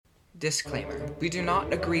Disclaimer. We do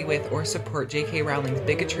not agree with or support J.K. Rowling's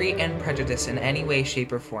bigotry and prejudice in any way,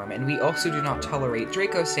 shape, or form, and we also do not tolerate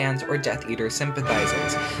Draco Stans or Death Eater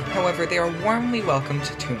sympathizers. However, they are warmly welcome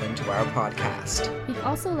to tune into our podcast. We'd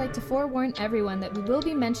also like to forewarn everyone that we will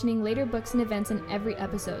be mentioning later books and events in every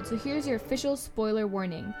episode, so here's your official spoiler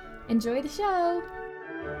warning. Enjoy the show!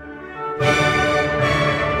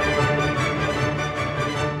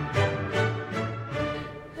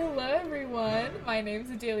 My name's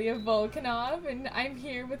Adelia Volkanov, and I'm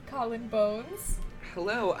here with Colin Bones.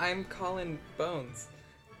 Hello, I'm Colin Bones,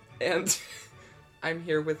 and I'm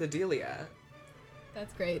here with Adelia.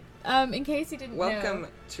 That's great. In case you didn't Welcome know...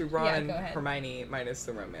 to Ron and Hermione minus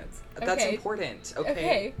the romance. Okay. That's important, okay?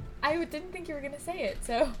 Okay. I didn't think you were going to say it,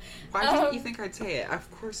 so... Why didn't you think I'd say it?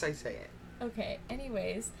 Of course I say it. Okay,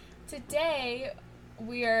 anyways. Today,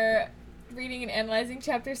 we are reading and analyzing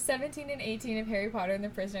chapters 17 and 18 of Harry Potter and the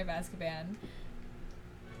Prisoner of Azkaban.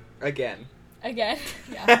 Again. Yeah.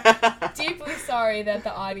 Deeply sorry that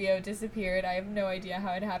the audio disappeared. I have no idea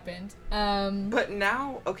how it happened. But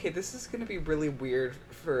now, okay, this is going to be really weird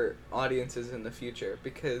for audiences in the future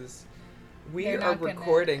because we are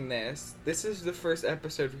recording this. This is the first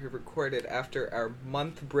episode we recorded after our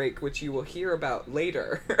month break, which you will hear about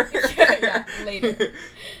later. Yeah, later.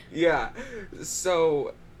 Yeah.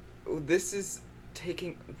 So, this is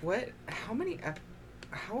taking... What?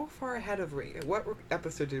 How far ahead of... What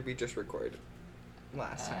episode did we just record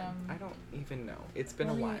last time? I don't even know. It's been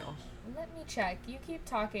a while. Let me check. You keep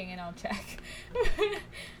talking and I'll check.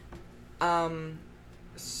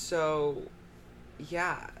 So,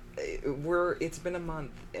 yeah. It's been a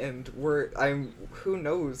month and who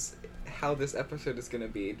knows how this episode is gonna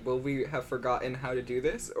be. Will we have forgotten how to do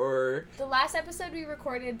this, or... The last episode we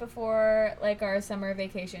recorded before, our summer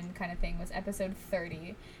vacation kind of thing was episode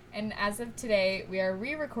 30. And as of today, we are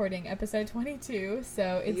re-recording episode 22,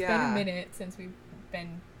 so it's been a minute since we've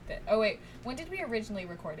been... Oh, wait. When did we originally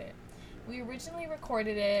record it? We originally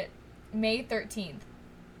recorded it May 13th.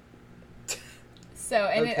 So,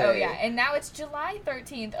 and okay. And now it's July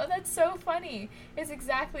 13th. Oh, that's so funny. It's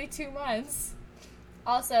exactly 2 months.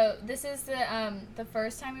 Also, this is the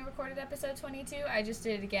first time we recorded episode 22. I just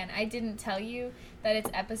did it again. I didn't tell you that it's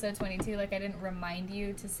episode 22. I didn't remind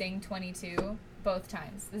you to sing 22 both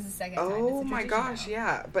times. This is the second time. Oh my gosh, now.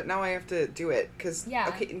 Yeah. But now I have to do it. Because,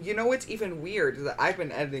 okay, you know what's even weird is that I've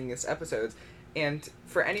been editing this episode, and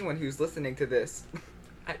for anyone who's listening to this,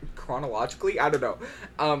 chronologically, I don't know,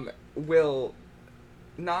 will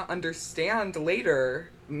not understand later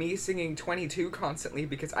me singing 22 constantly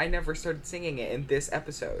because I never started singing it in this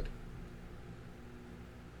episode.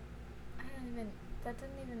 That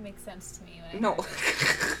didn't even make sense to me. No.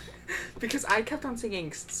 Because I kept on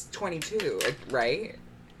singing 22, right?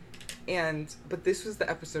 But this was the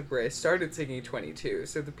episode where I started singing 22,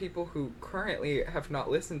 so the people who currently have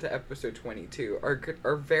not listened to episode 22 are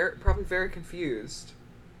probably very confused.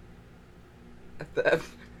 Do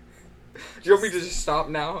you want me to just stop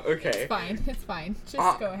now? Okay. It's fine.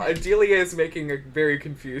 Just go ahead. Adelia is making a very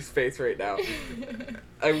confused face right now.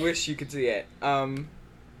 I wish you could see it.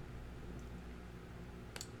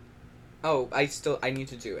 Oh, I need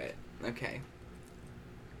to do it. Okay.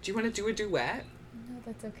 Do you want to do a duet? No,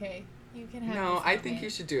 that's okay. You can have No, I think you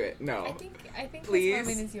should do it. No. I think please? This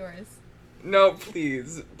moment is yours. No,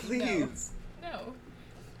 please. Please. No.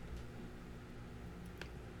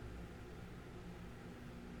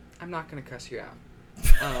 I'm not gonna cuss you out.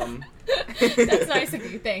 That's nice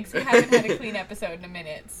of you, thanks. We haven't had a clean episode in a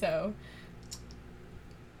minute, so...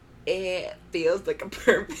 It feels like a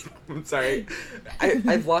perfect... I'm sorry.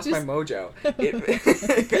 I've lost my mojo.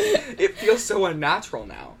 It feels so unnatural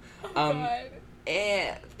now. Oh, God.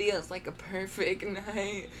 It feels like a perfect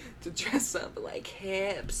night to dress up like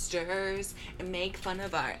hipsters and make fun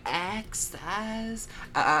of our exes.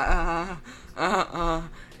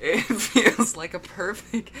 It feels like a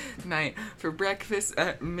perfect night for breakfast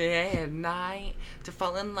at midnight, to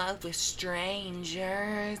fall in love with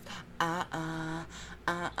strangers.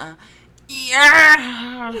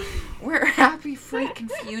 Yeah! We're happy, free,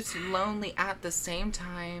 confused, and lonely at the same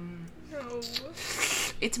time. No.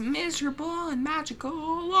 It's miserable and magical,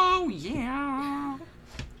 oh yeah.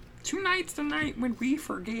 Tonight's the night when we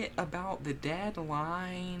forget about the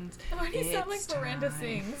deadlines. Why do you sound like Miranda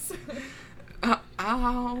sings? I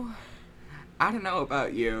don't know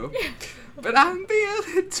about you, but I'm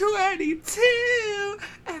feeling 22.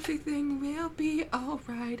 Everything will be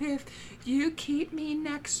alright if you keep me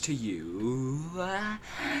next to you.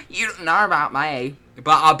 You don't know about me,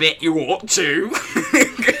 but I bet you ought to.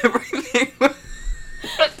 Everything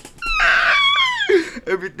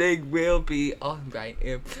Everything will be alright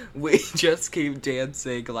if we just keep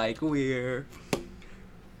dancing like we're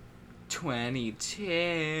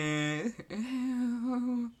 22.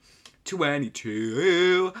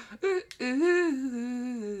 22.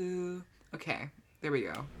 Okay, there we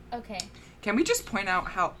go. Okay. Can we just point out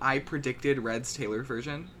how I predicted Red's Taylor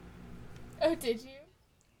version? Oh, did you?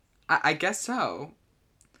 I guess so.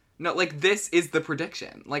 No, like, this is the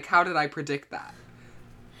prediction. Like, how did I predict that?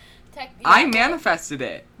 I manifested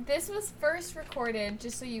it. This was first recorded,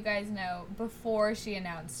 just so you guys know, before she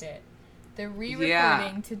announced it. The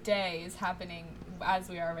re-recording today is happening, as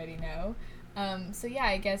we already know. So yeah,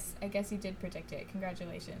 I guess you did predict it.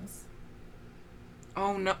 Congratulations.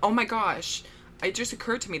 Oh no! Oh my gosh! It just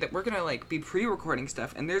occurred to me that we're gonna like be pre-recording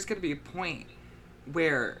stuff, and there's gonna be a point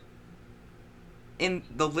where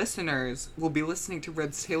the listeners will be listening to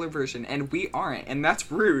Red's Taylor version, and we aren't, and that's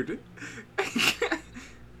rude.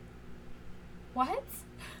 What?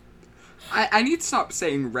 I need to stop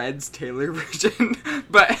saying Red's Taylor version,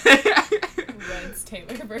 but Red's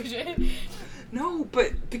Taylor version. No,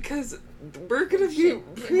 but because we're gonna be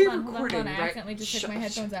pre-recording. Hold on. I accidentally just took my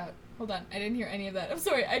headphones out. Hold on, I didn't hear any of that. I'm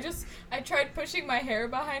sorry. I tried pushing my hair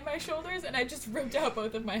behind my shoulders, and I just ripped out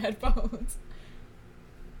both of my headphones.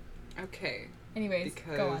 Okay. Anyways,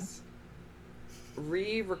 go on.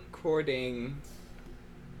 Re-recording,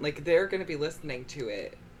 like, they're gonna be listening to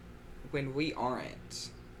it when we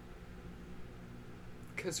aren't.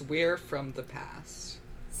 Because we're from the past.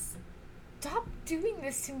 Stop doing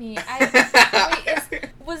this to me.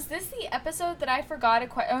 Was this the episode that I forgot a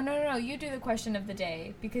question? Oh, no, you do the question of the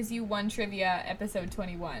day, because you won trivia episode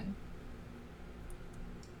 21.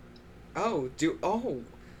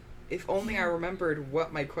 If only I remembered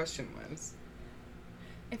what my question was.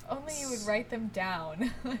 If only you would write them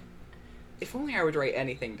down. If only I would write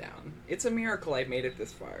anything down. It's a miracle I made it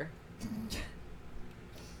this far.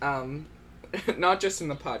 Not just in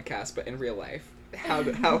the podcast, but in real life. How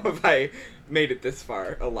have I made it this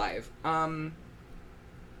far alive? Now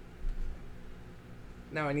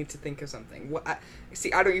I need to think of something. I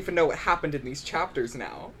don't even know what happened in these chapters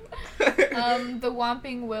now. The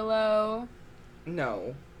Whomping Willow.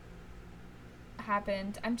 No.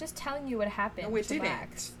 Happened. I'm just telling you what happened. No, it didn't.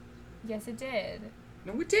 Max. Yes, it did.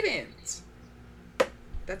 No, it didn't.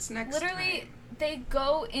 That's next Literally, time. they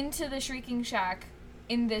go into the Shrieking Shack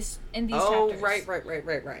in these chapters. Oh, right.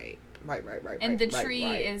 And the tree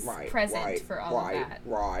is present for all of that.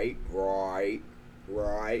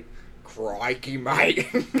 Right. Crikey, mate.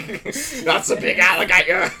 That's a big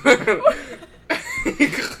alligator.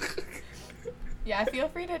 Yeah, feel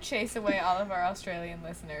free to chase away all of our Australian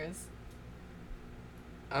listeners.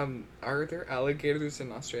 Are there alligators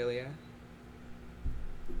in Australia?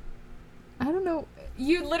 I don't know.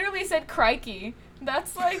 You literally said crikey.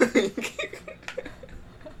 That's like...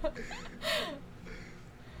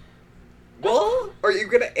 Well, are you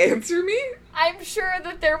gonna answer me? I'm sure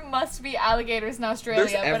that there must be alligators in Australia.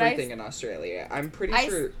 There's everything in Australia. I'm pretty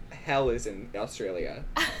sure hell is in Australia.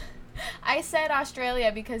 I said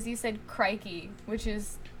Australia because you said crikey, which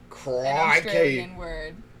is crikey. An Australian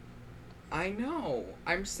word. I know.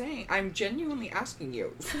 I'm genuinely asking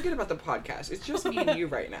you. Forget about the podcast. It's just me and you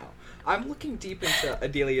right now. I'm looking deep into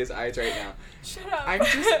Adelia's eyes right now. Shut up. I'm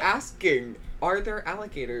just asking, are there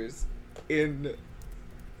alligators in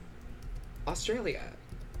Australia?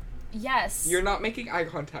 Yes. You're not making eye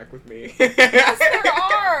contact with me. Yes, there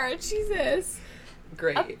are. Jesus.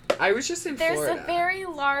 Great. I was just in Florida. There's a very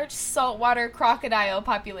large saltwater crocodile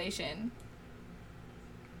population.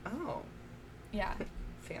 Oh. Yeah.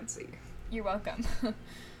 Fancy. You're welcome.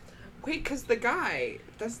 Wait, because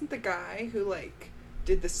doesn't the guy who, like,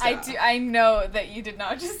 did the stuff... I know that you did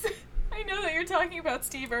not just... I know that you're talking about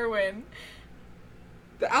Steve Irwin.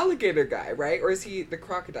 The alligator guy, right? Or is he the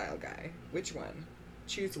crocodile guy? Which one?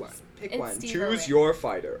 Choose one. Pick one. Steve Choose Irwin. Your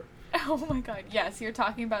fighter. Oh my god, yes, you're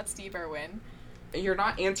talking about Steve Irwin. And you're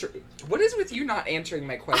not answering... What is with you not answering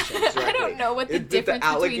my questions directly? I don't know what the difference the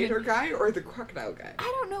alligator guy or the crocodile guy?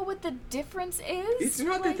 I don't know what the difference is. It's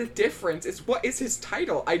not the difference. It's what is his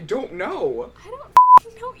title. I don't know. I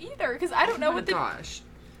don't know either, because I don't know what the... Gosh.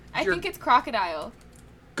 I think it's crocodile.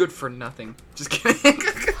 Good for nothing. Just kidding.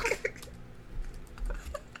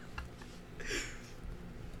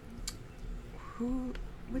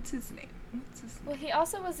 What's his name? Well, he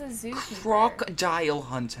also was a zookeeper. Crocodile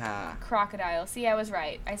hunter. Crocodile. See, I was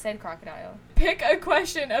right. I said crocodile. Pick a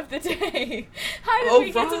question of the day. How did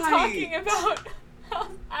we get to talking about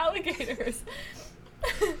alligators?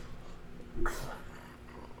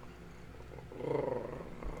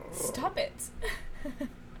 Stop it.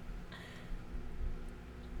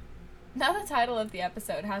 Now that title of the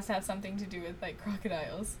episode has to have something to do with, like,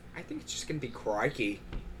 crocodiles. I think it's just gonna be Crikey.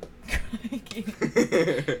 Crikey.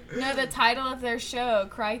 No, the title of their show,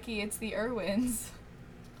 Crikey, it's the Irwins.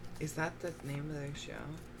 Is that the name of their show?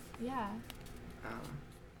 Yeah. Oh.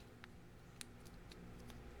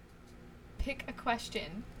 Pick a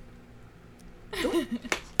question.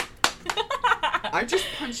 I just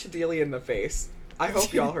punched Adelia in the face. I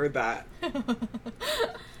hope y'all heard that.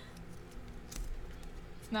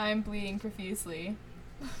 Now I'm bleeding profusely.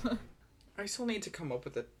 I still need to come up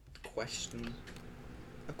with a question.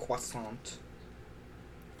 A croissant.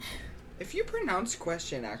 If you pronounce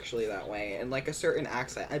question actually that way, in like a certain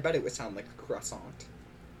accent, I bet it would sound like a croissant.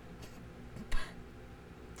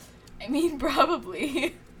 I mean,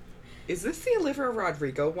 probably. Is this the Olivia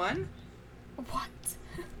Rodrigo one? What?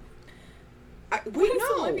 Wait, what no.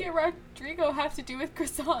 does Olivia Rodrigo have to do with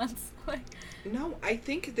croissants? Like, no, I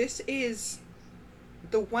think this is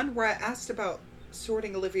the one where I asked about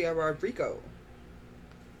sorting Olivia Rodrigo.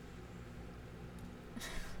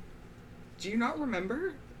 Do you not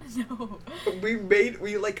remember? No.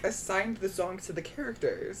 We like assigned the songs to the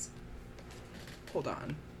characters. Hold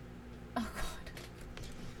on. Oh god.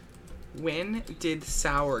 When did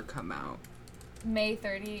Sour come out? May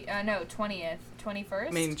 20th.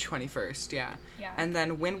 21st? May 21st, yeah. Yeah. And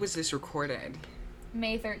then when was this recorded?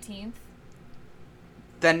 May 13th.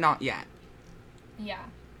 Then not yet. Yeah.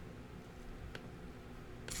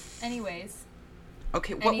 Anyways.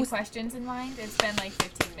 Okay, Any questions in mind? It's been like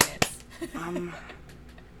 15 minutes.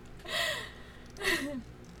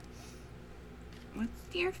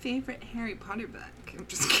 What's your favorite Harry Potter book? I'm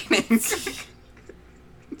just kidding.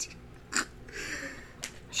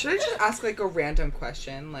 Should I just ask like a random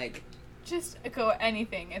question? Like, just go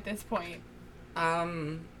anything at this point.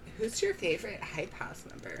 Who's your favorite Hype House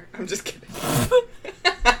member? I'm just kidding.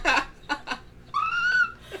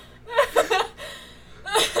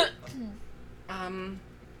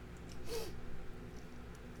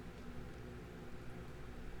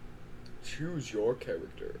 Choose your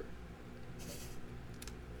character.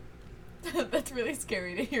 That's really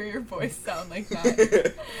scary to hear your voice sound like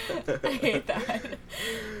that. I hate that.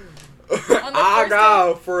 I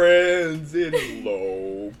got friends in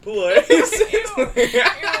low places. Ew,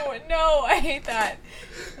 no, I hate that.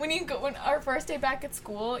 When our first day back at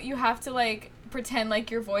school, you have to like pretend like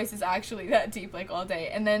your voice is actually that deep like all day,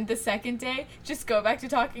 and then the second day just go back to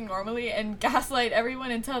talking normally and gaslight everyone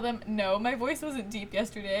and tell them no, my voice wasn't deep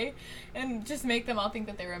yesterday, and just make them all think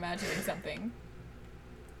that they were imagining something.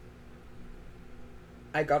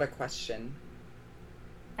 I got a question.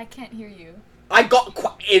 I can't hear you. I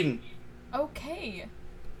got in. Okay.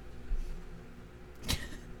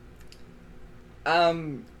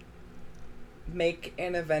 Make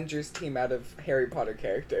an Avengers team out of Harry Potter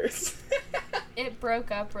characters. It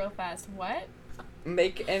broke up real fast. What?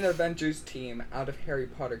 Make an Avengers team out of Harry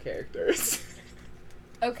Potter characters.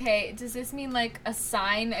 Okay, does this mean like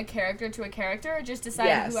assign a character to a character, or just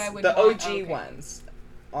decide who I would want? Yes, the OG ones.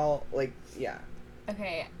 All, like, yeah.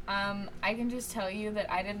 Okay, I can just tell you that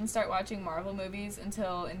I didn't start watching Marvel movies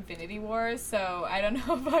until Infinity War, so I don't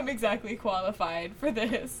know if I'm exactly qualified for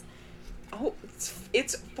this. Oh,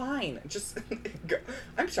 it's fine. Just,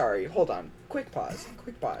 I'm sorry, hold on. Quick pause.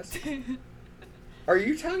 Are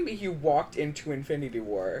you telling me you walked into Infinity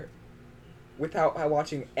War without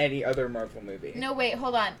watching any other Marvel movie? No, wait,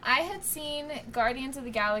 hold on. I had seen Guardians of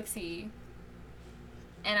the Galaxy,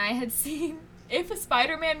 and I had seen... If a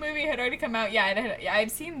Spider-Man movie had already come out, I'd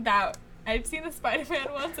seen that. I'd seen the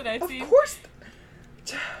Spider-Man ones, and I'd seen... Of course!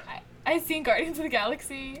 I'd seen Guardians of the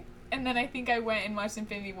Galaxy, and then I think I went and watched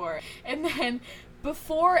Infinity War. And then,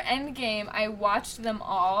 before Endgame, I watched them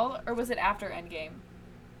all, or was it after Endgame?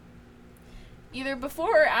 Either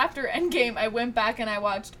before or after Endgame, I went back and I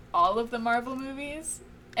watched all of the Marvel movies,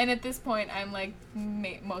 and at this point, I'm, like,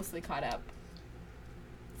 mostly caught up.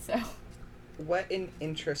 So... What an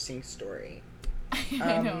interesting story.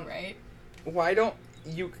 I know, right?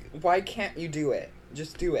 Why can't you do it?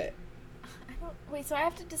 Just do it. Wait, so I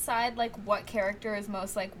have to decide, like, what character is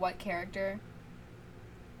most like what character?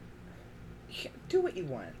 Do what you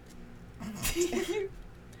want. You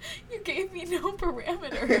gave me no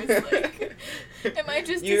parameters. Like, am I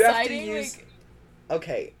just deciding, like...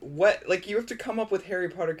 Okay, what, like, you have to come up with Harry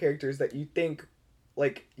Potter characters that you think,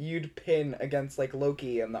 like, you'd pin against, like,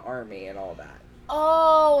 Loki and the army and all that.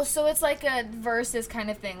 Oh, so it's like a versus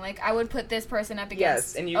kind of thing. Like, I would put this person up against...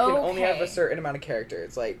 Yes, and you can only have a certain amount of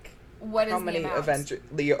characters. Like, what is how many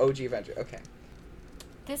the OG Avengers? Okay.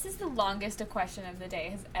 This is the longest a question of the day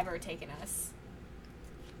has ever taken us.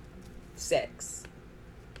 6.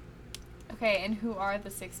 Okay, and who are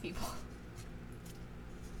the 6 people?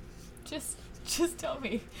 Just tell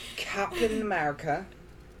me. Captain America.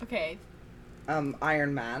 Okay.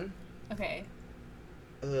 Iron Man. Okay.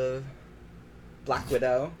 Black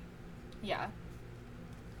Widow. Yeah.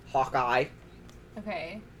 Hawkeye.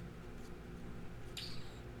 Okay.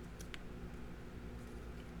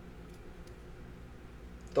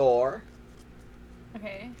 Thor.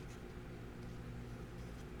 Okay.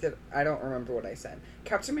 I don't remember what I said.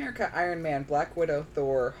 Captain America, Iron Man, Black Widow,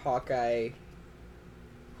 Thor, Hawkeye.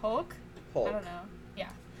 Hulk? Hulk. I don't know. Yeah.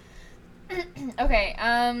 Okay,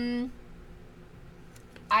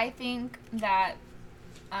 I think that,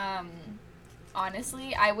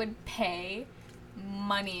 honestly, I would pay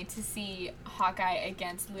money to see Hawkeye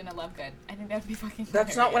against Luna Lovegood. I think that would be fucking hilarious.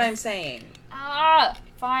 That's not what I'm saying. Ah!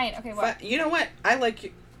 Fine. Okay, what? You know what? I like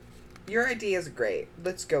you. Your idea is great.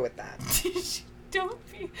 Let's go with that.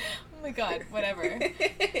 Don't be... Oh my god, whatever.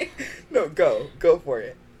 No, go for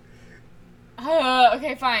it.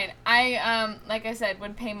 Okay, fine. I, like I said,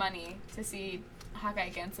 would pay money to see Hawkeye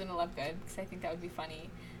against Luna Lovegood, because I think that would be funny.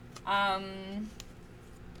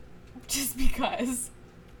 Just because.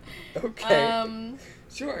 Okay.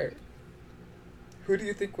 Sure. Who do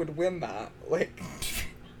you think would win that? Like...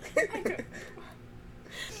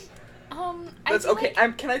 That's okay.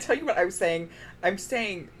 Like... can I tell you what I'm saying? I'm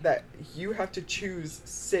saying that you have to choose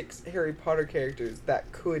 6 Harry Potter characters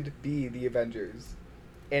that could be the Avengers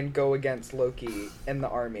and go against Loki and the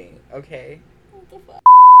army, okay? What the fuck?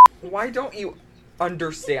 Why don't you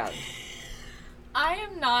understand? I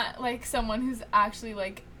am not, like, someone who's actually,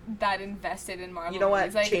 like, that invested in Marvel. You know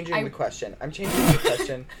what? Like, I'm changing the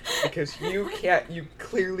question because you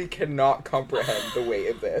clearly cannot comprehend the weight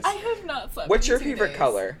of this. I have not slept. What's your favorite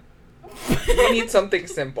color? We need something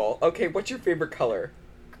simple. Okay, what's your favorite color?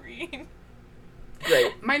 Green.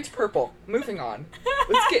 Great. Mine's purple. Moving on.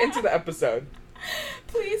 Let's get into the episode.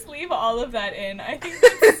 Please leave all of that in. I think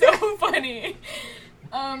that's so funny.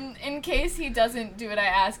 In case he doesn't do what I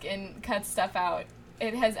ask and cut stuff out,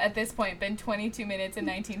 it has at this point been 22 minutes and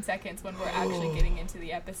 19 seconds when we're actually getting into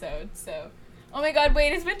the episode. So, oh my god,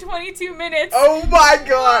 wait, it's been 22 minutes. Oh my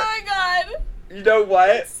god. Oh my god. You know what?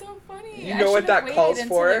 That's so funny. You know what that calls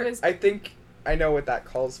for? I think I know what that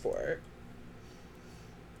calls for.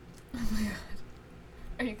 Oh my god.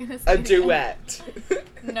 Are you gonna say a duet?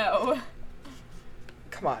 No.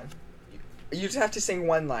 Come on. You just have to sing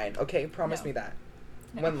one line, okay? Promise me that.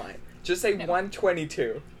 No. One line. Just say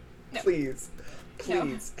 122. No. Please.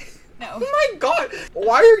 Please. No. Oh my god!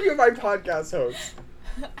 Why are you my podcast host?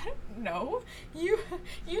 I don't know. You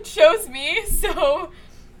chose me, so...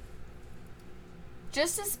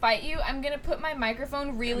 Just to spite you, I'm gonna put my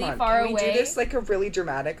microphone really far away. Can we do this like a really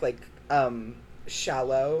dramatic, like,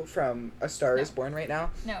 Shallow from A Star Is Born right now?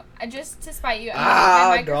 No, just to spite you, I'm gonna put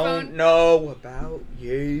my microphone... don't know about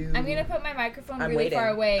you. I'm gonna put my microphone really far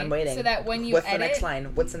away. I'm waiting. So that when you What's the next line?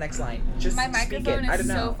 What's the next line? Just my microphone is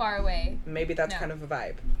so far away. Maybe that's kind of a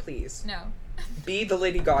vibe. Please. No. Be the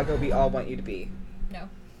Lady Gaga we all want you to be. No.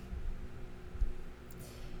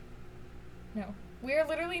 No. We're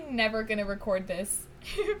literally never gonna record this.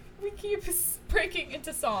 We keep breaking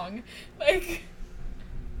into song. Like...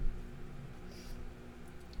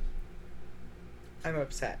 I'm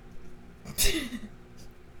upset.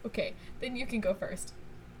 Okay, then you can go first.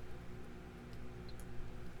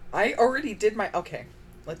 I already did my... Okay,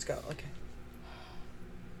 let's go. Okay.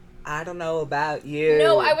 I don't know about you.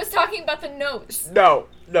 No, I was talking about the notes. No.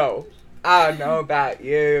 I don't know about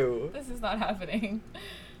you. This is not happening.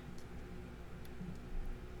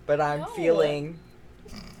 But I'm feeling...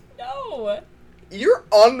 No. You're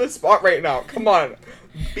on the spot right now. Come on.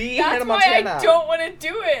 Be Hannah Montana. That's why I don't want to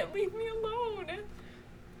do it. Leave me alone.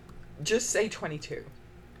 Just say 22.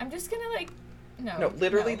 I'm just gonna, like... No,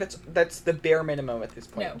 literally, no. that's the bare minimum at this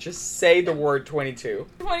point. No. Just say the word 22.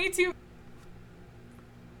 22.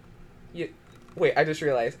 Wait, I just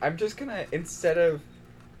realized. I'm just gonna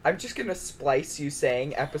splice you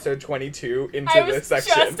saying episode 22 into this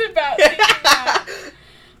section. I was just about thinking that.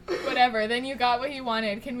 Whatever, then you got what you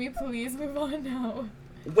wanted. Can we please move on now?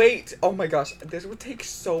 Wait, oh my gosh, this would take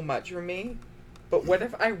so much from me. But what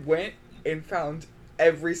if I went and found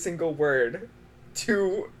every single word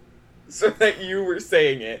so that you were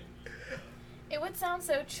saying it? It would sound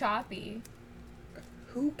so choppy.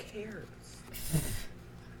 Who cares?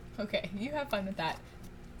 Okay, you have fun with that.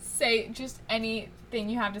 Say just anything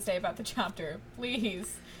you have to say about the chapter,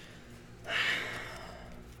 please.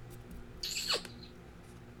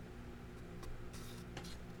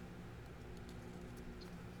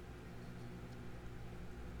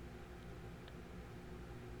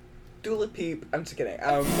 Dula Peep. I'm just kidding.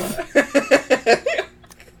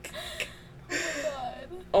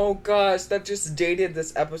 Oh Oh gosh, that just dated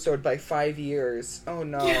this episode by 5 years. Oh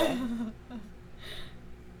no.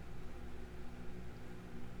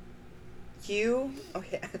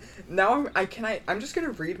 Okay. Now I'm just gonna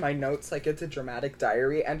read my notes like it's a dramatic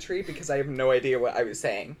diary entry because I have no idea what I was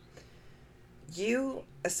saying. You,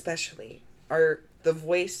 especially, are the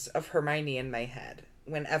voice of Hermione in my head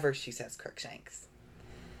whenever she says Crookshanks.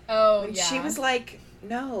 Oh, when yeah. She was like,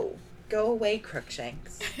 no, go away,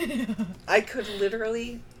 Crookshanks. I could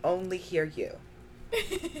literally only hear you.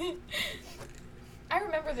 I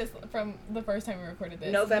remember this from the first time we recorded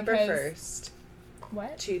this. November 1st.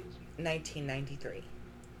 What? 1993.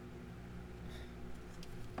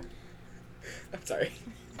 I'm sorry.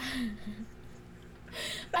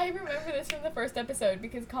 I remember this from the first episode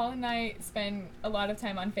because Colin and I spend a lot of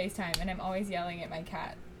time on FaceTime and I'm always yelling at my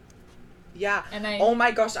cat. Yeah. And oh my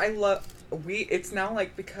gosh, it's now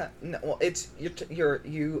like because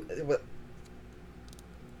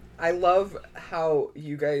I love how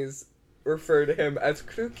you guys refer to him as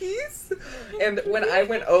Crookies. And when I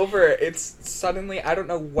went over, it's suddenly, I don't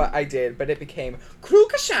know what I did, but it became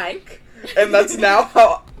Krookashank. And that's now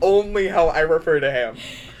how I refer to him.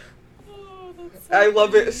 Oh, that's so I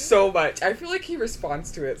love funny. it so much. I feel like he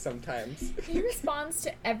responds to it sometimes. He responds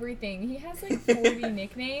to everything. He has like 40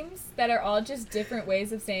 nicknames that are all just different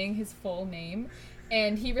ways of saying his full name.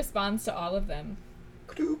 And he responds to all of them.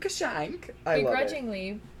 Krookashank.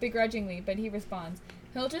 Begrudgingly, but he responds.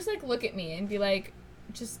 He'll just, like, look at me and be like,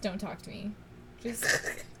 just don't talk to me. Just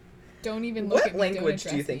don't even look at me. What language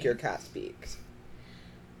do you think your cat speaks?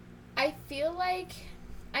 I feel like,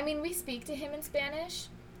 I mean, we speak to him in Spanish,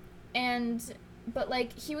 but,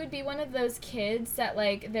 like, he would be one of those kids that,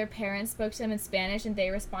 like, their parents spoke to them in Spanish and they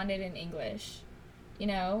responded in English. You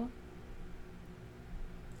know?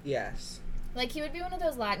 Yes. Like, he would be one of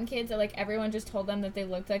those Latin kids that, like, everyone just told them that they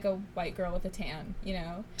looked like a white girl with a tan, you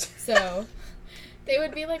know? So... They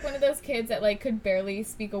would be, like, one of those kids that, like, could barely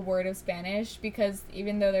speak a word of Spanish because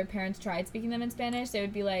even though their parents tried speaking them in Spanish, they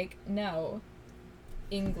would be like, no,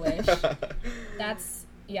 English.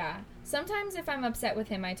 Yeah. Sometimes if I'm upset with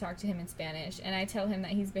him, I talk to him in Spanish, and I tell him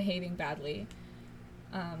that he's behaving badly.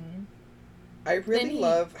 I really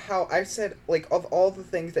love how I said, like, of all the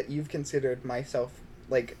things that you've considered myself,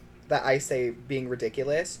 like, that I say being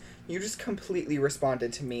ridiculous, you just completely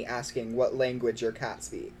responded to me asking what language your cat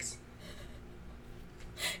speaks.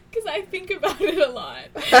 Because I think about it a lot.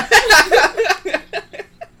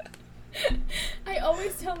 I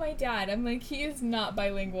always tell my dad, I'm like, he is not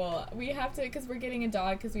bilingual. We have to, because we're getting a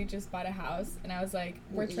dog because we just bought a house. And I was like,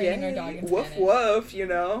 we're training our dog in woof, Spanish. Woof, you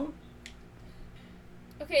know?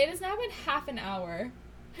 Okay, it has now been half an hour.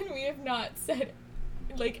 And we have not said,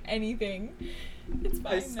 like, anything. It's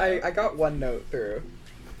fine, I got one note through.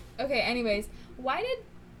 Okay, anyways,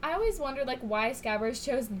 I always wondered, like, why Scabbers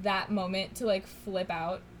chose that moment to, like, flip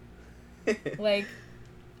out. Like,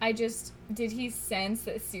 did he sense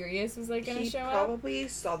that Sirius was, like, gonna show up? He probably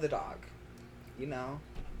saw the dog, you know?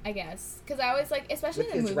 I guess. Because I was, like, especially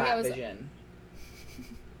with in the his movie, rat I was... vision.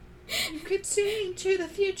 You could see into the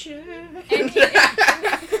future. And in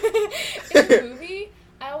the movie,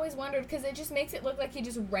 I always wondered, because it just makes it look like he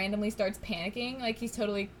just randomly starts panicking. Like, he's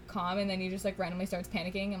totally calm, and then he just, like, randomly starts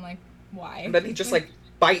panicking. I'm like, why? And then he just, like,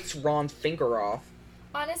 bites Ron's finger off.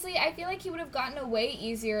 Honestly, I feel like he would have gotten away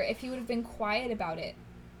easier if he would have been quiet about it.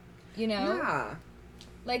 You know? Yeah.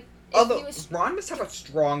 Like, although, Ron must have a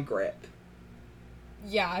strong grip.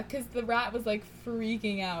 Yeah, because the rat was, like,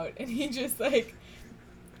 freaking out, and he just, like,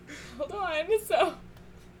 hold on, so,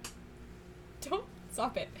 don't,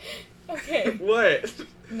 stop it. Okay. What?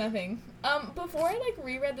 Nothing. Before I, like,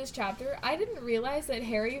 reread this chapter, I didn't realize that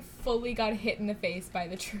Harry fully got hit in the face by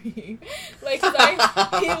the tree. Like,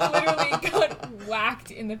 he literally got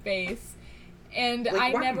whacked in the face. And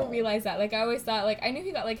like, I never realized that. Like, I always thought, like, I knew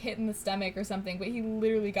he got, like, hit in the stomach or something, but he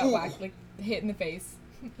literally got whacked, like, hit in the face.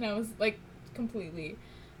 And I was, like, completely.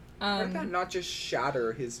 How did that not just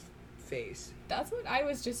shatter his face? That's what I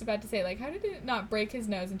was just about to say. Like, how did it not break his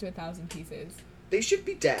nose into 1,000 pieces? They should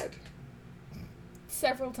be dead.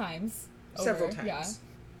 Several times. Several times.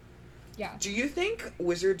 Yeah. Do you think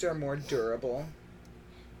wizards are more durable?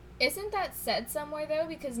 Isn't that said somewhere, though?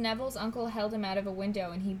 Because Neville's uncle held him out of a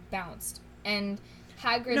window and he bounced. And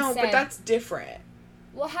Hagrid said... No, but that's different.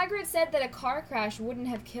 Well, Hagrid said that a car crash wouldn't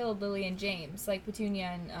have killed Lily and James, like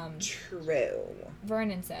Petunia and, True.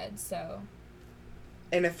 Vernon said, so...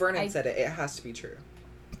 And if Vernon said it, it has to be true.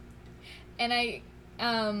 And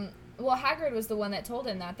well, Hagrid was the one that told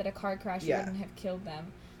him that a car crash wouldn't have killed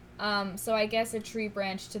them. So I guess a tree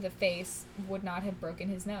branch to the face would not have broken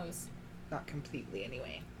his nose. Not completely,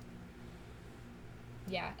 anyway.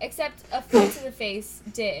 Yeah, except a foot to the face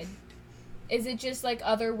did. Is it just like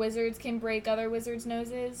other wizards can break other wizards'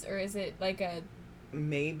 noses, or is it like a...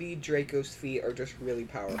 Maybe Draco's feet are just really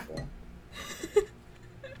powerful.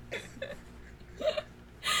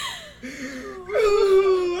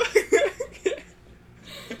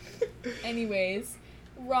 Anyways,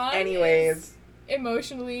 Ron is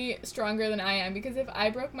emotionally stronger than I am, because if I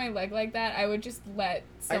broke my leg like that, I would just let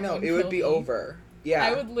someone kill me. I know, it would be over. Yeah.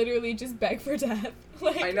 I would literally just beg for death.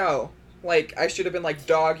 Like, I know. Like, I should have been like,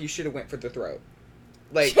 dog, you should have went for the throat.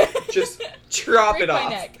 Like, just chop it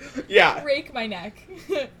off. Neck. Yeah. Break my neck.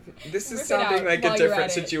 This is sounding like a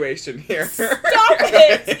different situation here. Stop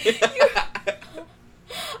it!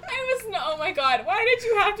 Oh my god, why did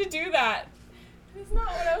you have to do that? That's not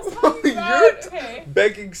what I was talking about. You're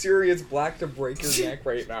begging Sirius Black to break your neck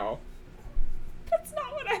right now. That's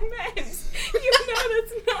not what I meant. You know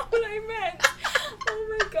that's not what I meant.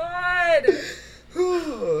 Oh my god.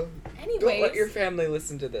 Anyways. Don't let your family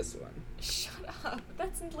listen to this one. Shut up.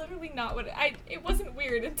 That's literally not what it wasn't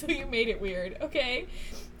weird until you made it weird, okay?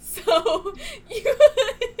 So, you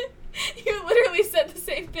literally said the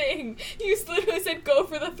same thing. You literally said go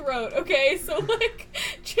for the throat, okay? So, like,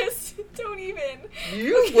 just don't even.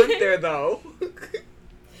 You went there, though.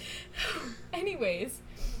 Anyways.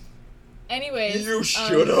 You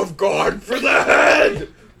should have gone for the head!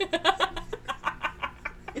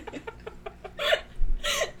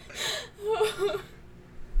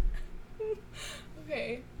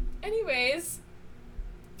 Okay. Anyways.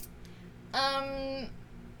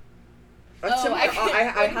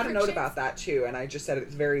 I had a note about that too, and I just said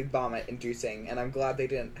it's very vomit-inducing, and I'm glad they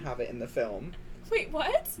didn't have it in the film. Wait,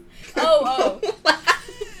 what? Oh.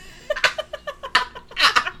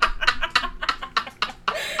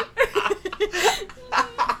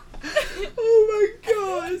 Oh my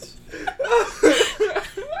gosh.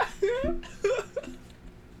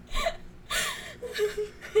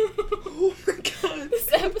 Oh my god. This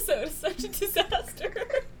episode is such a disaster.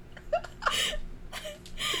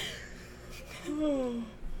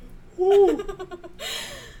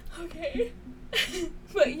 Okay.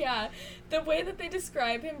 But yeah, the way that they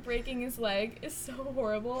describe him breaking his leg is so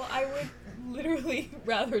horrible. I would literally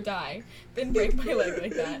rather die than break my leg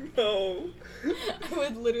like that. No. I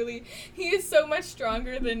would literally... He is so much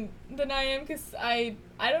stronger than I am, because I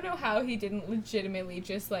don't know how he didn't legitimately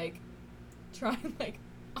just, like, try and, like...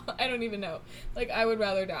 I don't even know. Like, I would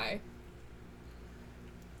rather die.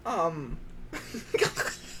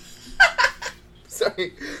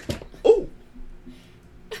 Sorry. Oh!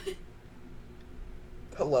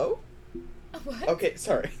 Hello? What? Okay,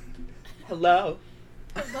 sorry. Hello?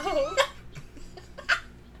 Hello?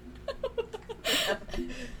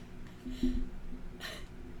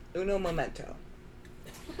 Uno momento.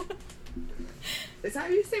 Is that how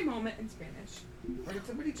you say moment in Spanish? Or did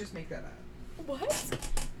somebody just make that up? What?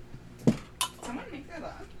 Someone make that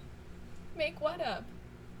up. Make what up?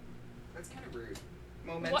 That's kind of rude.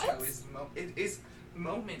 Momento what? is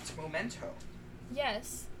memento.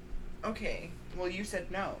 Yes. Okay. Well, you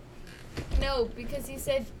said no. No, because he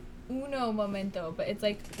said uno momento, but it's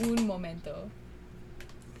like un momento.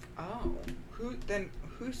 Oh.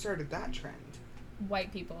 Who started that trend?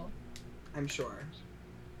 White people. I'm sure.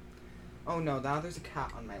 Oh no, now there's a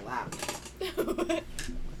cat on my lap.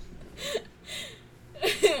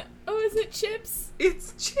 Oh, is it Chips?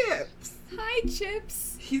 It's Chips! Hi,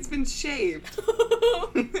 Chips! He's been shaved.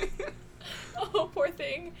 Oh, poor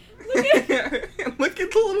thing. Look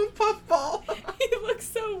at the little puffball. He looks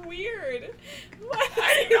so weird. Why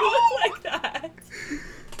does he look like that?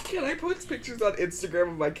 Can I post pictures on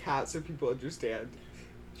Instagram of my cat so people understand?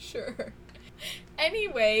 Sure.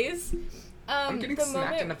 Anyways, I'm getting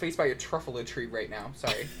smacked in the face by a truffle tree right now.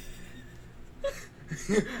 Sorry.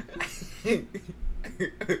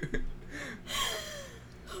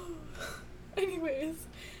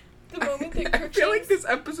 The moment that Crookshanks... I feel like this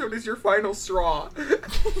episode is your final straw.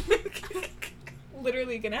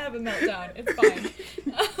 Literally gonna have a meltdown. It's fine.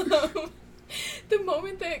 The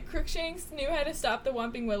moment that Crookshanks knew how to stop the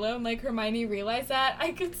Whomping Willow and, like, Hermione realized that,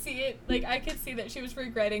 I could see it. Like, I could see that she was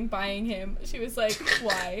regretting buying him. She was like,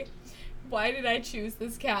 why? Why did I choose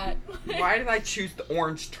this cat? Why did I choose the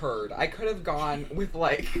orange turd? I could have gone with,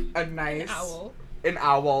 like, a nice... An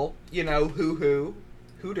owl. You know, Hoo-Hoo.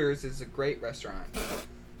 Hooters is a great restaurant.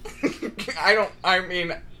 I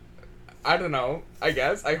don't know. I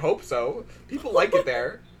guess. I hope so. People like it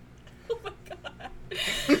there. Oh my god.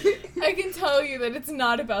 I can tell you that it's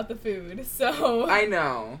not about the food, so... I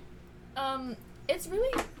know. It's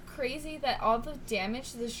really crazy that all the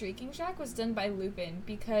damage to the Shrieking Shack was done by Lupin,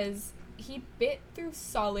 because he bit through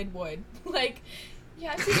solid wood. Like,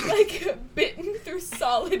 Yeah, she's, like, bitten through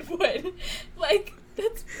solid wood. Like,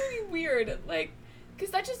 that's pretty weird. Like, because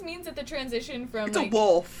that just means that the transition from, it's like, a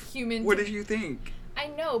wolf. Human. What did you think? I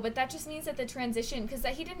know, but that just means that the transition, because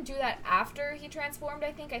he didn't do that after he transformed,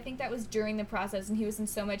 I think. I think that was during the process, and he was in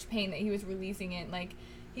so much pain that he was releasing it. Like,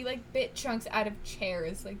 he, like, bit chunks out of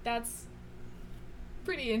chairs. Like, that's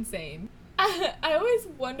pretty insane. I always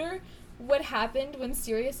wonder what happened when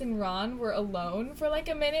Sirius and Ron were alone for, like,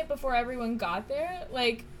 a minute before everyone got there.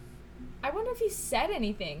 Like, I wonder if he said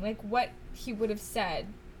anything. Like, what he would have said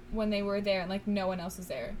when they were there and, like, no one else was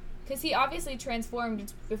there. Because he obviously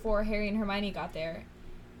transformed before Harry and Hermione got there.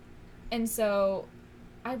 And so,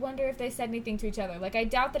 I wonder if they said anything to each other. Like, I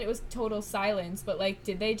doubt that it was total silence, but, like,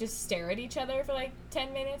 did they just stare at each other for, like,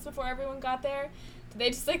 10 minutes before everyone got there? Did they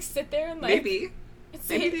just, like, sit there and, like... Maybe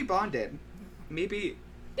they bonded. Maybe...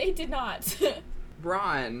 They did not.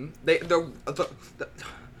 Ron,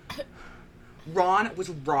 Ron was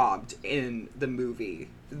robbed in the movie.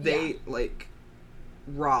 They, like,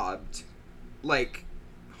 robbed, like,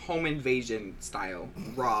 home invasion style,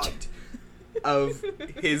 robbed of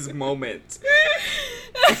his moment.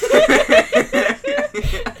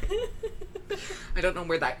 I don't know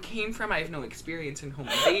where that came from. I have no experience in home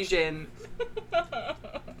invasion.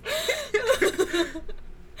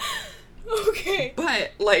 Okay.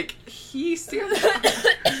 But, like, he stands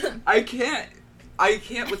I can't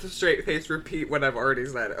with a straight face repeat what I've already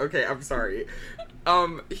said. Okay, I'm sorry.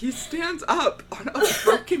 He stands up on a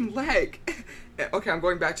broken leg. Okay, I'm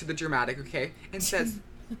going back to the dramatic, okay? And says,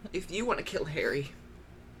 if you want to kill Harry,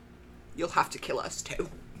 you'll have to kill us too.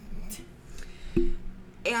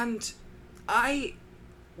 And I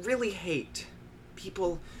really hate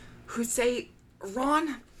people who say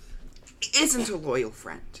Ron isn't a loyal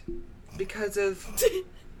friend because of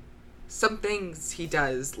some things he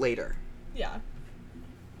does later. Yeah.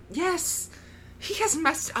 Yes, he has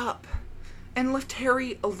messed up and left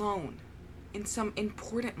Harry alone in some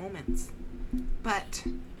important moments. But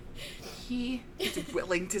he is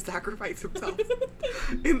willing to sacrifice himself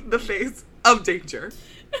in the face of danger.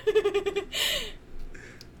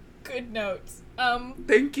 Good notes.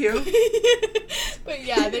 Thank you. But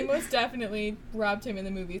yeah, they most definitely robbed him in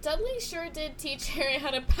the movie. Dudley sure did teach Harry how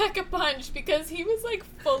to pack a punch because he was, like,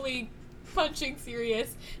 fully punching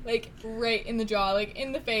Sirius, like, right in the jaw, like,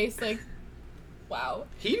 in the face, like, wow.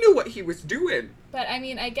 He knew what he was doing. But, I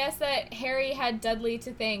mean, I guess that Harry had Dudley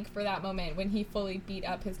to thank for that moment when he fully beat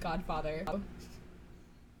up his godfather.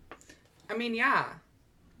 I mean, yeah.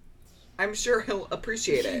 I'm sure he'll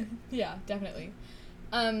appreciate it. Yeah, definitely.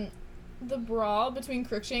 The brawl between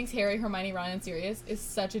Crookshanks, Harry, Hermione, Ron, and Sirius is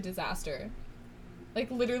such a disaster.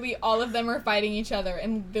 Like, literally, all of them are fighting each other,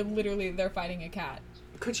 and they're fighting a cat.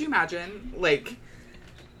 Could you imagine, like,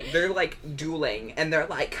 they're, like, dueling, and they're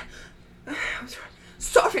like,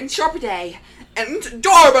 Sovereign Sharpaday, and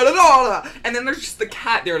Darba, and then there's just the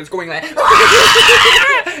cat there that's going like,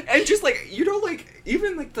 and just, like, you know, like,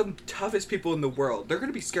 even, like, the toughest people in the world, they're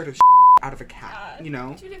gonna be scared of out of a cat, you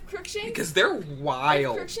know? Dude, if Crookshanks... Because they're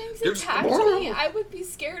wild. If Crookshanks attacked me, I would be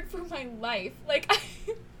scared for my life. Like,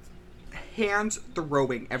 hands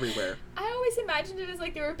throwing everywhere. I always imagined it as,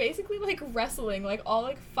 like, they were basically, like, wrestling, like, all,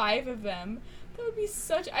 like, 5 of them. That would be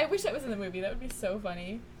such... I wish that was in the movie. That would be so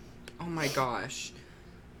funny. Oh my gosh.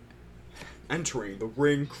 Entering the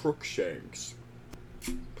ring, Crookshanks.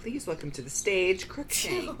 Please welcome to the stage,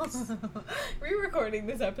 Crookshanks. Re-recording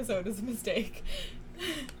this episode is a mistake.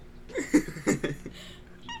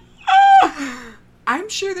 I'm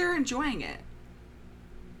sure they're enjoying it.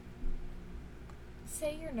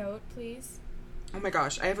 Say your note, please. Oh my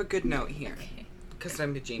gosh, I have a good note here. Because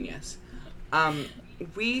I'm a genius.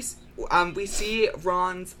 We see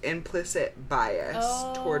Ron's implicit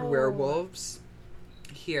bias toward werewolves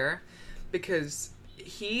here. Because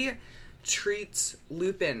he treats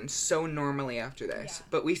Lupin so normally after this. Yeah.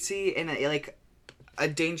 But we see in a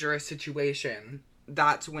dangerous situation,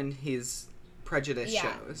 that's when his prejudice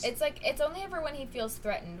shows. It's only ever when he feels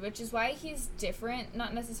threatened, which is why he's different,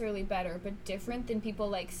 not necessarily better, but different than people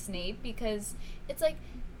like Snape, because it's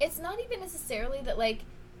not even necessarily that, like,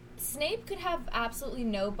 Snape could have absolutely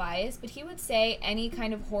no bias, but he would say any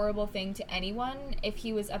kind of horrible thing to anyone if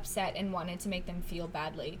he was upset and wanted to make them feel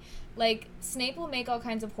badly. Like, Snape will make all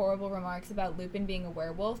kinds of horrible remarks about Lupin being a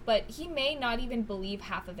werewolf, but he may not even believe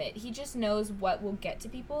half of it. He just knows what will get to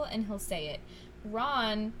people, and he'll say it.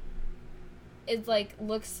 Ron is, like,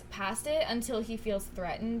 looks past it until he feels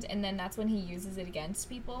threatened, and then that's when he uses it against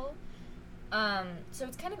people. So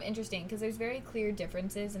it's kind of interesting, because there's very clear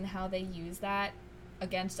differences in how they use that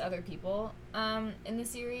against other people in the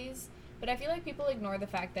series, but I feel like people ignore the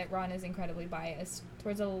fact that Ron is incredibly biased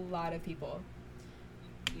towards a lot of people.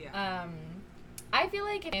 Yeah. I feel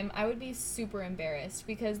like him, I would be super embarrassed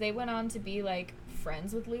because they went on to be, like,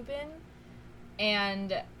 friends with Lupin,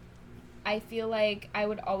 and I feel like I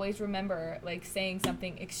would always remember, like, saying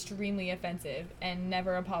something extremely offensive and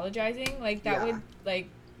never apologizing. Like, that would, like,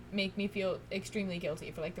 make me feel extremely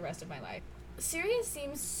guilty for, like, the rest of my life. Sirius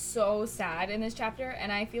seems so sad in this chapter,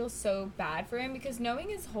 and I feel so bad for him because knowing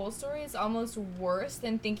his whole story is almost worse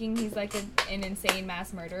than thinking he's, like, an insane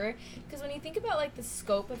mass murderer. Because when you think about, like, the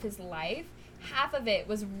scope of his life, half of it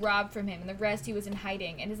was robbed from him, and the rest he was in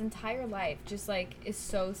hiding, and his entire life just, like, is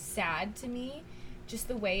so sad to me, just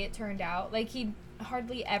the way it turned out. Like, he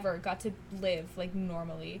hardly ever got to live, like,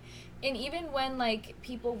 normally. And even when, like,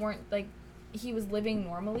 people weren't, like, he was living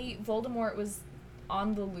normally, Voldemort was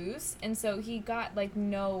on the loose, and so he got, like,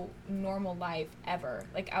 no normal life ever,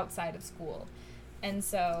 like, outside of school. And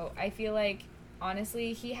so I feel like,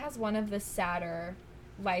 honestly, he has one of the sadder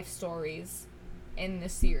life stories in the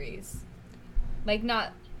series. Like,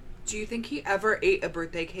 not... Do you think he ever ate a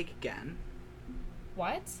birthday cake again?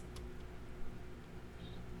 What?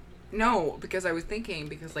 No, because I was thinking,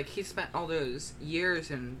 because, like, he spent all those years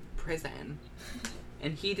in prison,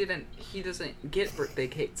 and he doesn't get birthday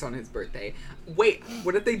cakes on his birthday. Wait,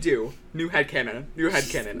 what did they do? New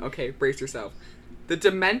headcanon. Okay, brace yourself. The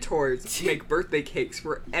Dementors make birthday cakes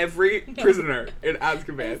for every prisoner in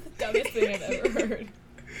Azkaban. That's the dumbest thing I've ever heard.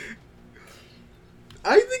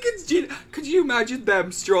 I think it's genius. Could you imagine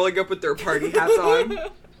them strolling up with their party hats on?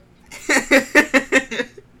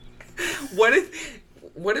 What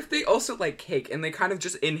if they also like cake and they kind of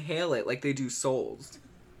just inhale it like they do souls?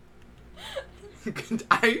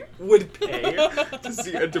 I would pay to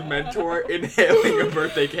see a Dementor inhaling a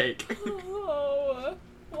birthday cake. Oh,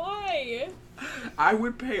 why? I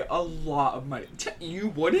would pay a lot of money. You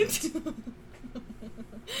wouldn't?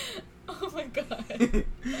 Oh my god.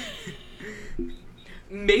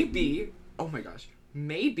 Maybe, oh my gosh,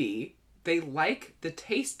 maybe they like the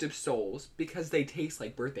taste of souls because they taste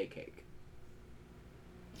like birthday cake.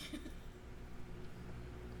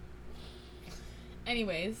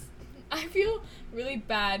 Anyways, I feel really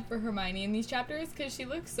bad for Hermione in these chapters because she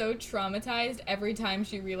looks so traumatized every time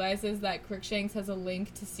she realizes that Crookshanks has a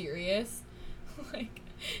link to Sirius. Like,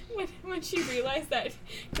 when she realized that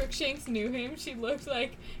Crookshanks knew him, she looked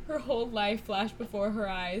like her whole life flashed before her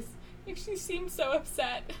eyes. Like, she seemed so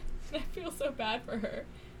upset, and I feel so bad for her.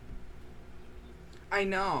 I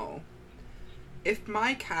know. If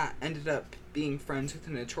my cat ended up being friends with a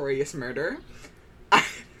notorious murderer,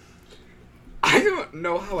 I don't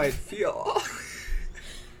know how I'd feel.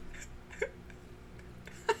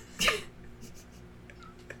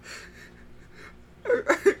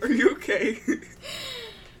 Are you okay?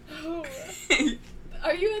 Oh.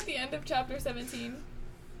 Are you at the end of chapter 17?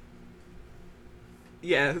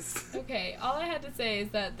 Yes. Okay, all I had to say is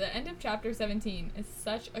that the end of chapter 17 is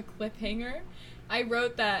such a cliffhanger. I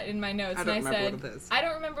wrote that in my notes, and I said, what it is. I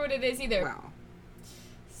don't remember what it is either. Wow.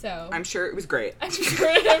 So. I'm sure it was great. I'm sure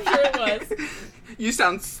it was. You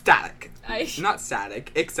sound static. Not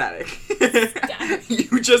static, ecstatic. Static.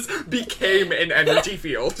 You just became an energy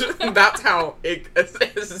field. That's how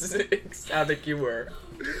ecstatic you were.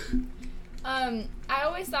 I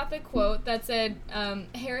always thought the quote that said,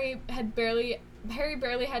 Harry barely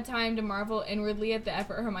had time to marvel inwardly at the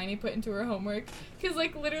effort Hermione put into her homework. Because,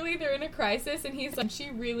 like, literally they're in a crisis, and he's like, she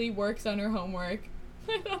really works on her homework.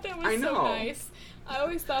 I thought that was so nice. I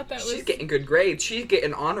always thought that She's getting good grades. She's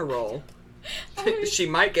getting honor roll. She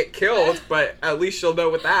might get killed, but at least she'll know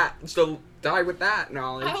with that. She'll die with that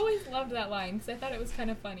knowledge. I always loved that line, because I thought it was kind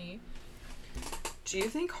of funny. Do you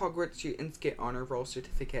think Hogwarts students get honor roll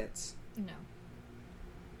certificates? No.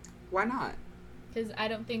 Why not? Because I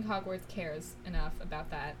don't think Hogwarts cares enough about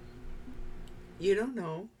that. You don't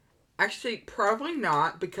know. Actually, probably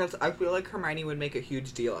not, because I feel like Hermione would make a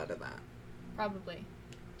huge deal out of that. Probably.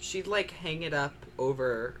 She'd, like, hang it up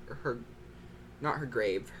over her... Not her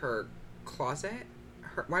grave, her closet?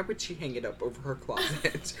 Why would she hang it up over her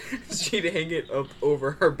closet? She'd hang it up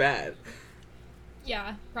over her bed.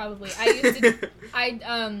 Yeah, probably. I used to...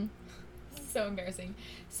 this is so embarrassing.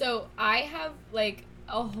 So, I have, like,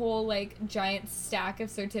 a whole, like, giant stack of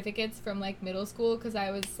certificates from, like, middle school, because I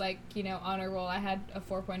was, like, you know, honor roll. I had a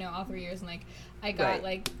 4.0 all 3 years, and, like, I got,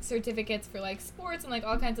 like, certificates for, like, sports and, like,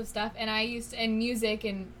 all kinds of stuff, and and music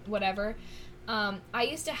and whatever. I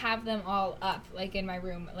used to have them all up, like, in my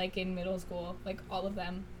room, like, in middle school, like, all of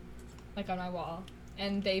them, like, on my wall,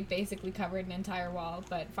 and they basically covered an entire wall,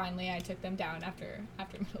 but finally I took them down after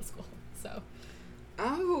middle school, so.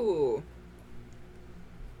 Oh.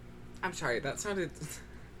 I'm sorry, that sounded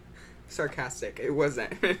sarcastic. It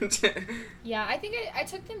wasn't. Yeah, I think I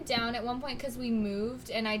took them down at one point because we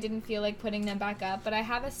moved and I didn't feel like putting them back up, but I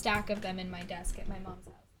have a stack of them in my desk at my mom's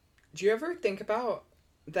house. Do you ever think about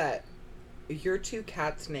that your 2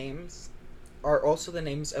 cats' names are also the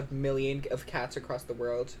names of millions of cats across the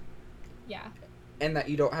world? Yeah. And that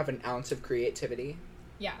you don't have an ounce of creativity?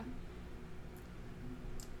 Yeah.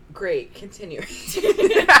 Great, continue.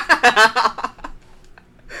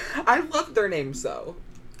 I love their names, though.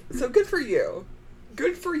 So good for you.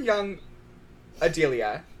 Good for young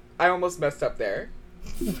Adelia. I almost messed up there.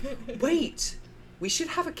 Wait, we should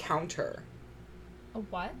have a counter. A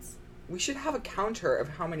what? We should have a counter of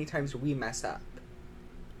how many times we mess up.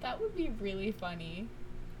 That would be really funny.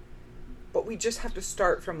 But we just have to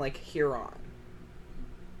start from, like, here on.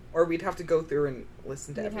 Or we'd have to go through and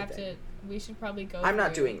listen to everything. We should probably go I'm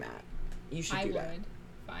not doing that. You should do that. I would.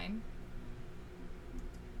 Fine.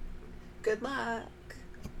 Good luck.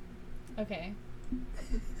 Okay.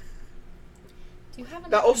 Do you have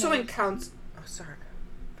that also counts... Oh, sorry.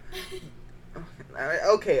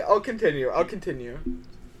 Okay, I'll continue.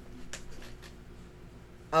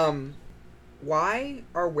 Why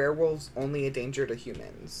are werewolves only a danger to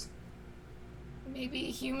humans?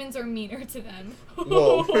 Maybe humans are meaner to them.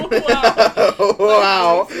 Whoa. Wow.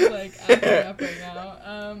 Wow. This is, like, acting up right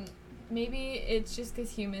now. Maybe it's just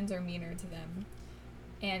because humans are meaner to them.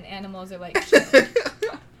 And animals are like shit.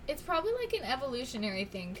 It's probably like an evolutionary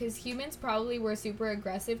thing, because humans probably were super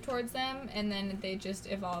aggressive towards them, and then they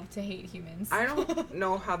just evolved to hate humans. I don't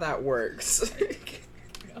know how that works.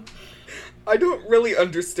 No. I don't really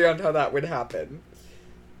understand how that would happen.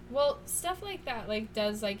 Well, stuff like that, like,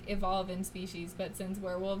 does, like, evolve in species, but since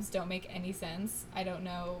werewolves don't make any sense, I don't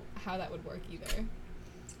know how that would work either.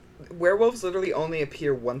 Werewolves literally only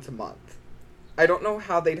appear once a month. I don't know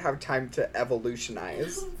how they'd have time to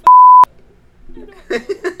evolutionize.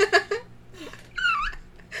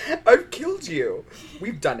 I've killed you.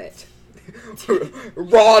 We've done it.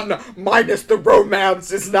 Ron minus the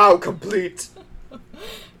romance is now complete.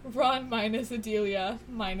 Ron minus Adelia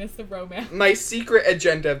minus the romance. My secret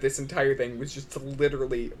agenda of this entire thing was just to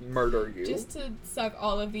literally murder you. Just to suck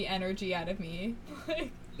all of the energy out of me.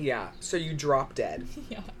 Yeah, so you drop dead.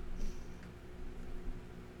 Yeah.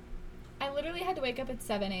 I literally had to wake up at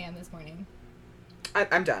 7 a.m. this morning.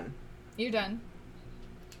 I'm done. You're done?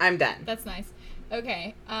 I'm done. That's nice.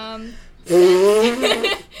 Okay,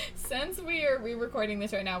 since we are re-recording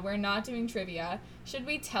this right now, we're not doing trivia. Should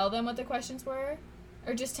we tell them what the questions were?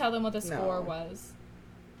 Or just tell them what the score was?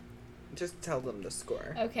 Just tell them the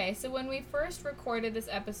score. Okay, so when we first recorded this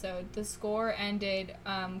episode, the score ended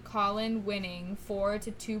Colin winning 4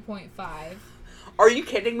 to 2.5. Are you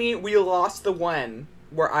kidding me? We lost the one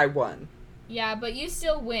where I won. Yeah, but you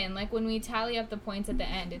still win. Like, when we tally up the points at the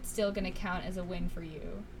end, it's still going to count as a win for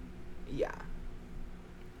you. Yeah.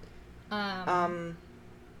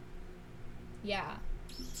 Yeah.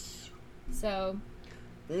 So...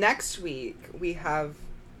 Next week, we have...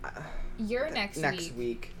 Your next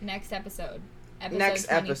week. Next episode. Next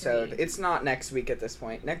 23. episode. It's not next week at this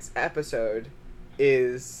point. Next episode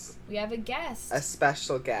is... We have a guest. A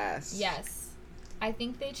special guest. Yes. I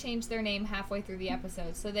think they changed their name halfway through the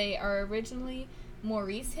episode. So they are originally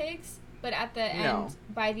Maurice Higgs, but at the end,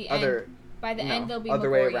 by the end, they'll be other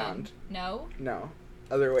Megorian. way around. No? No.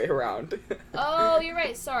 Other way around. Oh, you're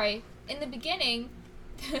right. Sorry. In the beginning,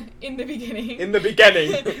 there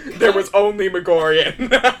was only Megorian. In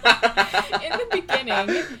the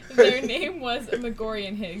beginning, their name was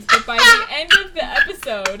Megorian Higgs, but by the end of the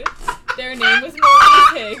episode, their name was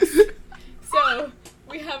Maurice Higgs. So,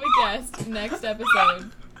 we have a guest next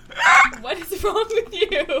episode. What is wrong with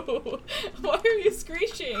you? Why are you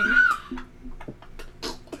screeching?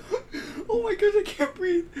 Oh my gosh, I can't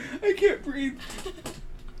breathe.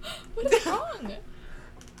 What is wrong?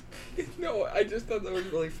 No, I just thought that was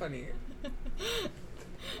really funny.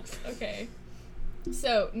 Okay.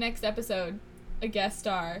 So, next episode, a guest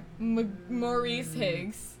star, Maurice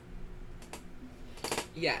Higgs.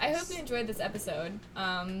 Yes. I hope you enjoyed this episode.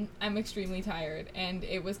 I'm extremely tired, and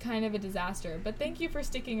it was kind of a disaster, but thank you for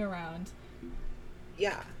sticking around.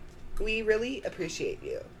 Yeah. We really appreciate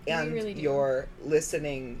you. And really do. Your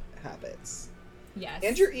listening habits. Yes.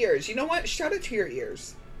 And your ears. You know what? Shout out to your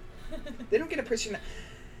ears. They don't get appreciated.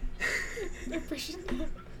 They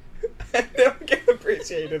don't get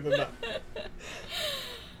appreciated enough.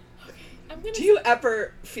 Do you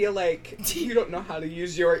ever feel like you don't know how to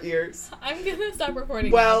use your ears? I'm gonna stop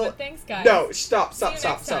recording now, but thanks, guys. No, stop.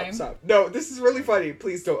 Stop. No, this is really funny.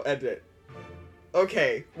 Please don't end it.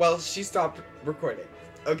 Okay, well, she stopped recording.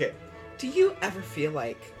 Okay. Do you ever feel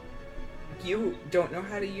like you don't know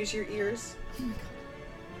how to use your ears? Oh my god.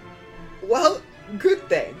 Well, good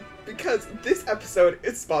thing, because this episode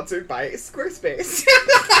is sponsored by Squarespace.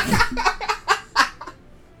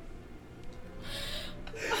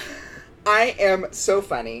 I am so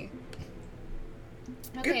funny.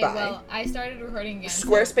 Okay, goodbye. Well, I started recording again.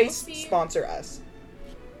 Squarespace, so sponsor us.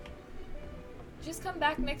 Just come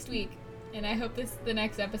back next week, and I hope the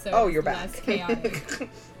next episode is less chaotic.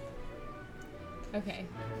 Okay.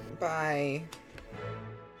 Bye.